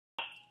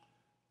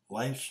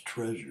Life's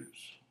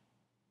treasures.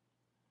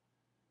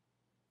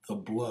 The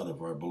blood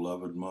of our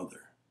beloved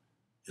mother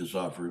is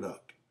offered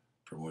up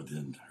from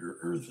within her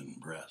earthen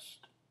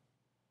breast.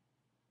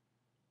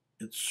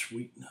 Its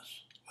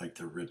sweetness, like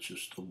the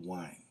richest of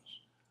wines,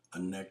 a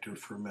nectar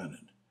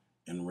fermented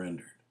and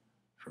rendered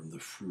from the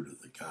fruit of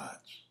the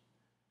gods,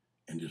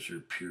 and is her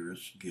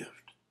purest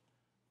gift,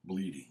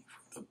 bleeding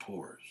from the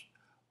pores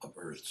of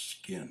earth's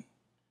skin,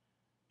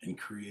 and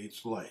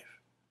creates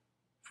life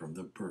from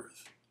the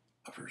birth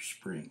of her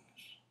springs.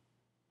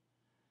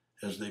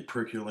 As they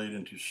percolate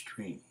into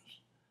streams,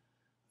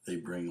 they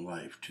bring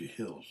life to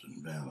hills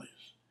and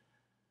valleys,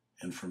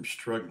 and from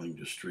struggling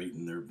to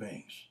straighten their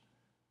banks,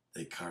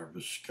 they carve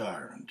a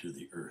scar into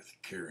the earth,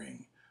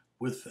 carrying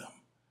with them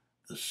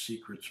the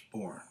secrets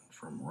born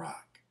from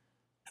rock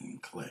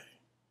and clay,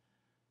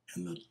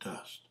 and the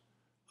dust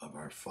of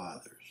our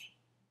fathers,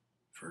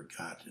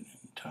 forgotten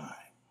in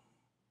time.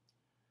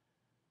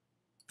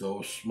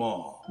 Though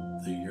small,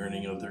 the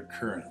yearning of their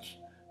currents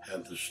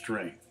have the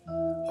strength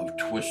of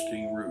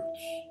twisting roots,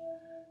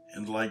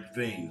 and like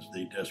veins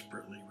they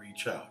desperately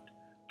reach out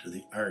to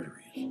the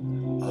arteries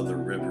of the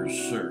river's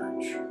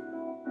surge.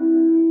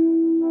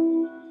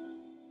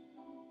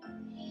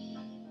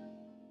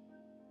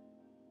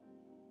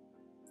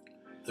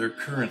 Their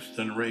currents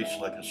then race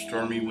like a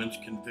stormy wind's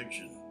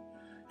conviction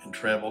and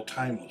travel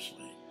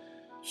timelessly,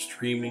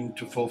 streaming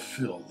to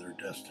fulfill their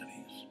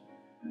destinies.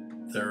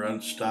 Their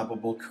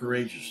unstoppable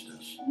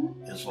courageousness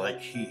is like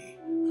he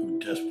who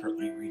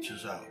desperately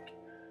reaches out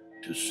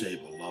to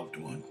save a loved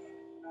one.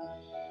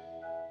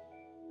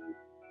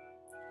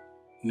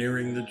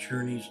 Nearing the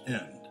journey's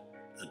end,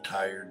 the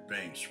tired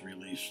banks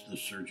release the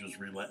surge's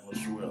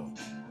relentless will,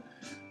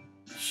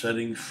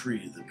 setting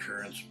free the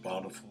current's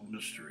bountiful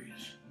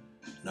mysteries,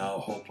 now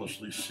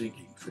hopelessly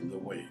sinking from the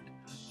weight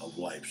of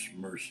life's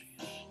mercies.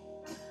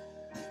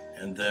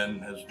 And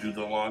then, as do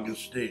the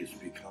longest days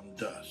become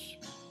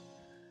dusk,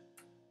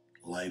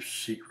 life's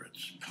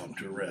secrets come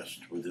to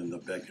rest within the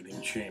beckoning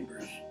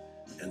chambers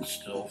and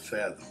still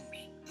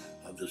fathoms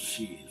of the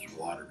sea's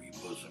watery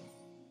bosom.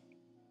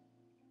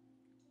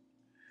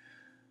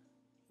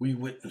 We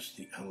witness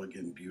the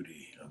elegant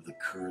beauty of the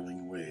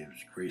curling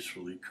waves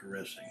gracefully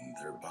caressing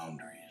their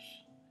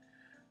boundaries,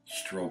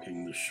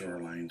 stroking the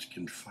shoreline's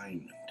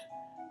confinement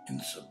in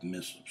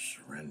submissive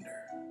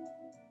surrender.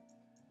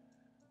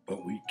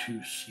 But we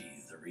too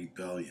see the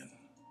rebellion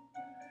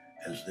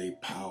as they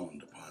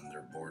pound upon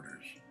their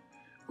borders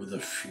with the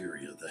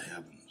fury of the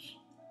heavens,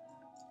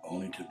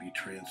 only to be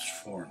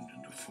transformed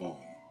into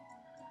foam,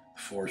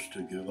 forced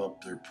to give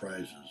up their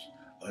prizes,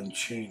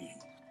 unchaining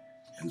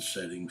and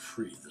setting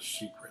free the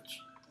secrets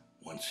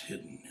once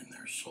hidden in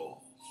their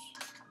souls.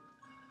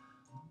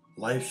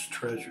 Life's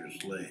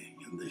treasures lay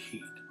in the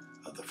heat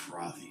of the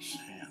frothy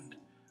sand,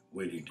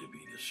 waiting to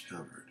be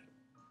discovered.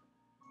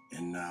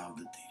 And now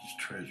that these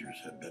treasures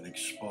have been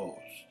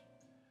exposed,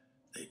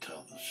 they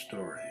tell the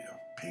story of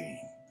pain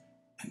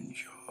and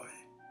joy,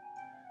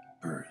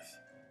 birth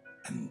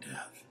and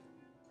death,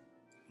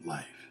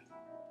 life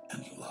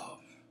and love.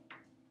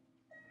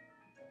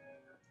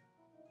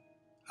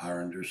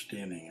 Our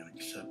understanding and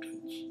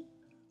acceptance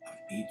of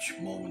each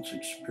moment's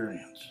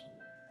experience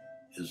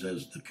is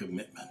as the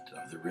commitment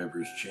of the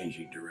river's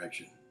changing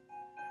direction,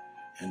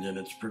 and in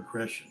its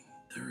progression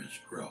there is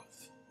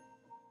growth.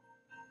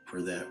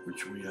 For that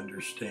which we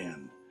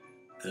understand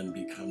then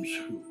becomes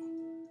who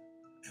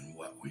and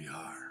what we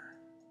are,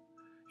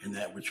 and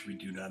that which we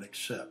do not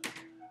accept,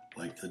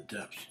 like the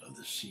depths of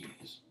the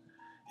seas,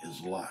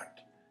 is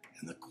locked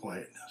in the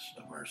quietness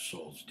of our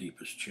soul's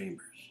deepest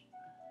chambers,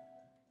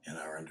 and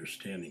our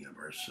understanding of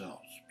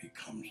ourselves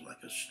becomes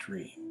like a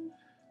stream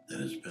that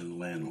has been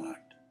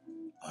landlocked,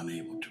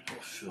 unable to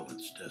fulfill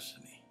its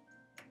destiny,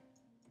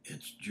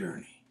 its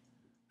journey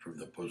from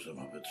the bosom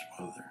of its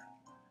mother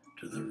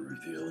to the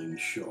revealing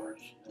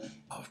shores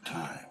of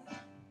time.